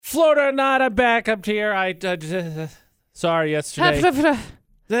Florida or not, I'm back up here. Sorry yesterday. Mentally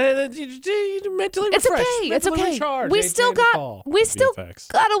It's refreshed. okay. It's Mentally okay. recharged. We still got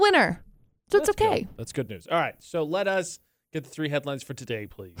a winner. So it's okay. That's good news. All right, so let us get the 3 headlines for today,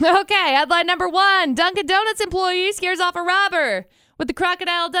 please. Okay, headline number 1. Dunkin Doughnuts employee scares off a robber with the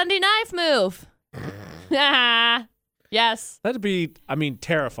Crocodile Dundee knife move. Yes. That'd be,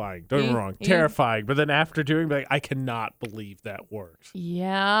 terrifying. Don't get me wrong. Terrifying. But then after doing that, I cannot believe that worked.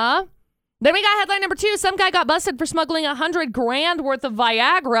 Yeah. Then we got headline number 2. Some guy got busted for smuggling $100,000 worth of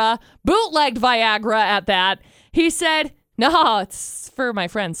Viagra, bootlegged Viagra at that. He said, no, it's for my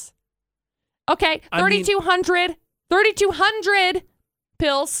friends. Okay, 3,200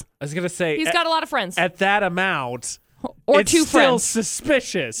 pills. I was going to say. He's got a lot of friends. At that amount, or it's 2 still friends.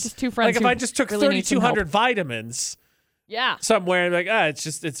 suspicious. Just 2 friends. Like if I just took really 3,200 vitamins. Yeah. Somewhere, like,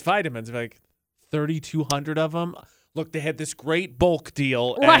 it's vitamins. Like, 3,200 of them. Look, they had this great bulk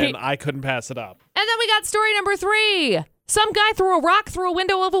deal, and I couldn't pass it up. And then we got story number 3. Some guy threw a rock through a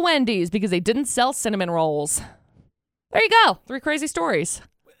window of a Wendy's because they didn't sell cinnamon rolls. There you go. 3 crazy stories.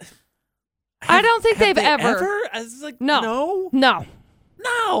 I don't think they've ever. No.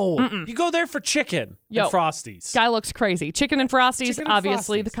 Mm-mm. You go there for chicken and Frosties. Guy looks crazy. Chicken and Frosties,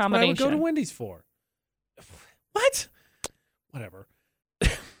 obviously, the combination. That's what I would go to Wendy's for. What? Whatever.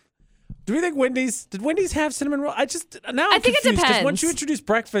 Do we think did Wendy's have cinnamon rolls? I think it depends. Because once you introduce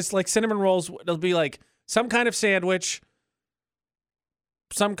breakfast, like cinnamon rolls, it'll be like some kind of sandwich,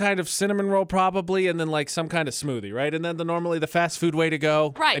 some kind of cinnamon roll probably, and then like some kind of smoothie, right? And then normally the fast food way to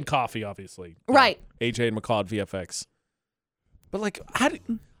go. Right. And coffee, obviously. Right. AJ and McCall at VFX. But like,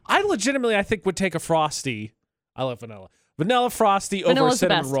 I legitimately, I think, would take a Frosty. I love vanilla. Vanilla Frosty over a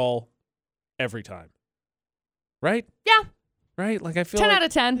cinnamon roll every time. Right? Yeah. Right? Like I feel 10 like, out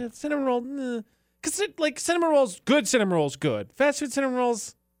of 10. Yeah, cinnamon roll, because like cinnamon rolls, good cinnamon rolls, good. Fast food cinnamon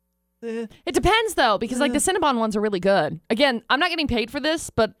rolls, It depends though, because like the Cinnabon ones are really good. Again, I'm not getting paid for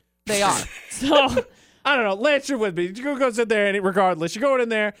this, but they are. So I don't know. Lance, you're with me. You goes in there, and regardless, you're going in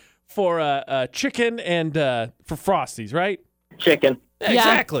there for chicken and for Frosties, right? Chicken. Yeah,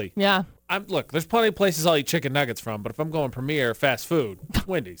 exactly. Yeah. Look, there's plenty of places I'll eat chicken nuggets from, but if I'm going Premier fast food,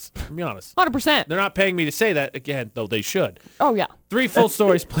 Wendy's. To be honest, 100%. They're not paying me to say that again, though they should. Oh yeah. 3 full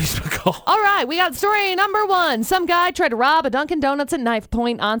stories, please, McCall. All right, we got story number 1. Some guy tried to rob a Dunkin Doughnuts at knife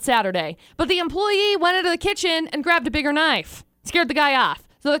point on Saturday, but the employee went into the kitchen and grabbed a bigger knife. Scared the guy off.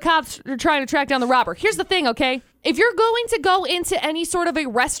 So the cops are trying to track down the robber. Here's the thing, okay? If you're going to go into any sort of a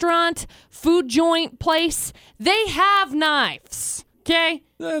restaurant, food joint place, they have knives. Okay?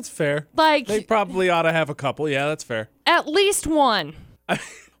 That's fair. Like, they probably ought to have a couple. Yeah, that's fair. At least one. What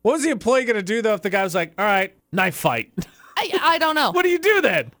was the employee going to do, though, if the guy was like, all right, knife fight? I don't know. What do you do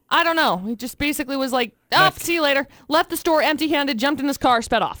then? I don't know. He just basically was like, see you later. Left the store empty-handed, jumped in his car,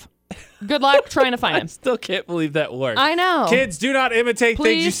 sped off. Good luck trying to find him. I still can't believe that worked. I know. Kids, do not imitate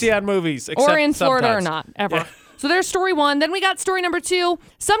things you see on movies. Or in Florida sometimes. or not, ever. Yeah. So there's story 1. Then we got story number 2.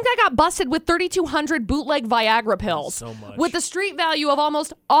 Some guy got busted with 3,200 bootleg Viagra pills. So much. With a street value of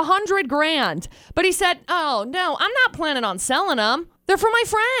almost $100,000. But he said, oh, no, I'm not planning on selling them. They're for my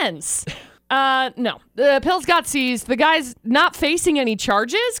friends. No. The pills got seized. The guy's not facing any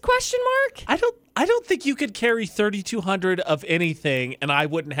charges, question mark? I don't think you could carry 3,200 of anything and I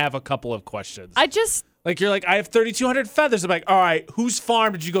wouldn't have a couple of questions. Like, you're like, I have 3,200 feathers. I'm like, all right, whose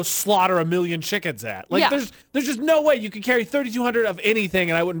farm did you go slaughter 1 million chickens at? Like, there's just no way you could carry 3,200 of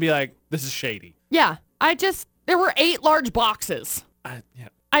anything and I wouldn't be like, this is shady. Yeah. There were 8 large boxes. Yeah.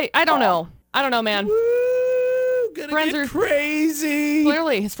 I don't know. I don't know, man. Woo, friends are crazy.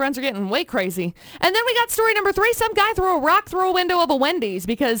 Clearly, his friends are getting way crazy. And then we got story number 3. Some guy threw a rock through a window of a Wendy's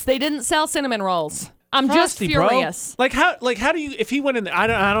because they didn't sell cinnamon rolls. I'm Frosty, just furious. Bro. Like how do you, if he went in there, I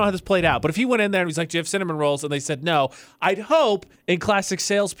don't know how this played out, but if he went in there and he's like, do you have cinnamon rolls? And they said no, I'd hope in classic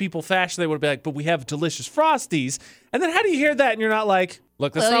salespeople fashion, they would be like, but we have delicious Frosties. And then how do you hear that and you're not like,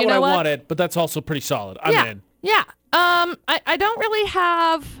 look, that's not what I wanted, but that's also pretty solid. I'm in. Yeah. I don't really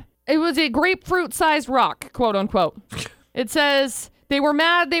have, it was a grapefruit-sized rock, quote unquote. It says they were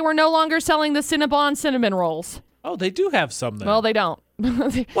mad they were no longer selling the Cinnabon cinnamon rolls. Oh, they do have some then. Well, they don't.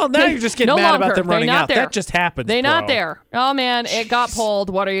 Well, now you're just getting mad about them running out. There. That just happens, They're bro. not there. Oh, man, it got pulled.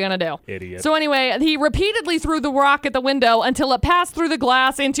 What are you going to do? Idiot. So anyway, he repeatedly threw the rock at the window until it passed through the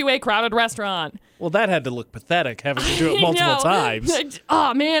glass into a crowded restaurant. Well, that had to look pathetic, having to do it multiple times.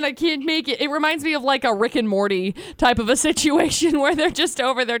 Oh, man, I can't make it. It reminds me of like a Rick and Morty type of a situation where they're just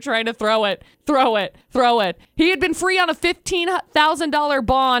over there trying to throw it. He had been free on a $15,000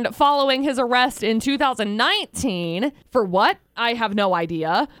 bond following his arrest in 2019. For what? I have no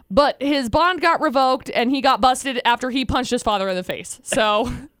idea. But his bond got revoked and he got busted after he punched his father in the face.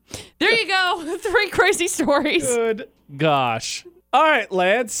 So There you go. 3 crazy stories. Good gosh. All right,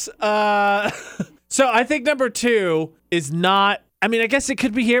 Lance. So I think number 2 is not, I mean, I guess it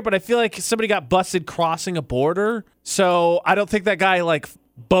could be here, but I feel like somebody got busted crossing a border. So I don't think that guy like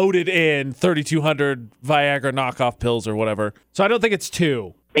boated in 3,200 Viagra knockoff pills or whatever. So I don't think it's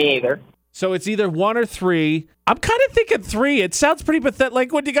 2. Me either. So it's either 1 or 3. I'm kind of thinking 3. It sounds pretty pathetic.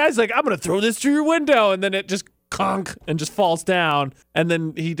 Like when you guys like, I'm going to throw this through your window, and then it just conk and just falls down. And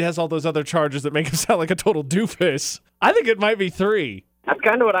then he has all those other charges that make him sound like a total doofus. I think it might be 3. That's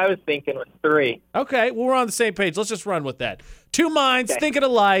kind of what I was thinking with 3. Okay, well, we're on the same page. Let's just run with that. 2 minds thinking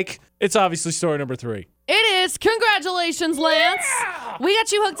alike. It's obviously story number 3. It is. Congratulations, Lance. Yeah! We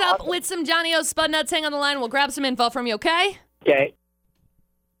got you hooked up with some Johnny O Spud Nuts. Hang on the line. We'll grab some info from you, okay? Okay.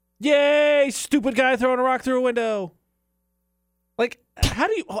 Yay, stupid guy throwing a rock through a window. Like,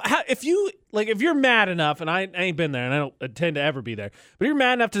 if you're mad enough, and I ain't been there, and I don't intend to ever be there, but you're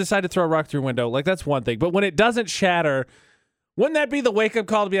mad enough to decide to throw a rock through a window, like, that's one thing. But when it doesn't shatter, wouldn't that be the wake-up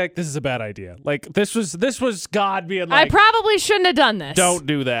call to be like, this is a bad idea? Like, this was God being like, I probably shouldn't have done this. Don't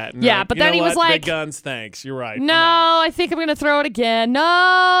do that. And yeah, like, but then he was like, big guns, thanks. You're right. No, I think I'm going to throw it again.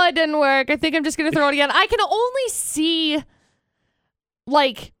 No, it didn't work. I think I'm just going to throw it again. I can only see,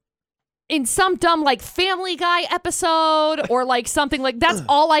 like, in some dumb, like, Family Guy episode or, like, something like, that's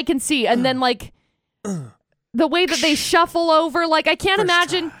all I can see. And then, like, the way that they shuffle over, like, I can't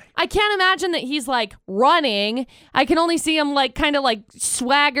imagine that he's like running. I can only see him like kind of like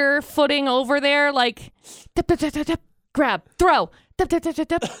swagger footing over there, like grab, throw,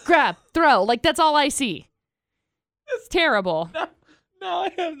 grab, throw. Like that's all I see. It's terrible. Now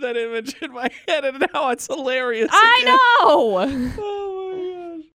I have that image in my head, and now it's hilarious. I know.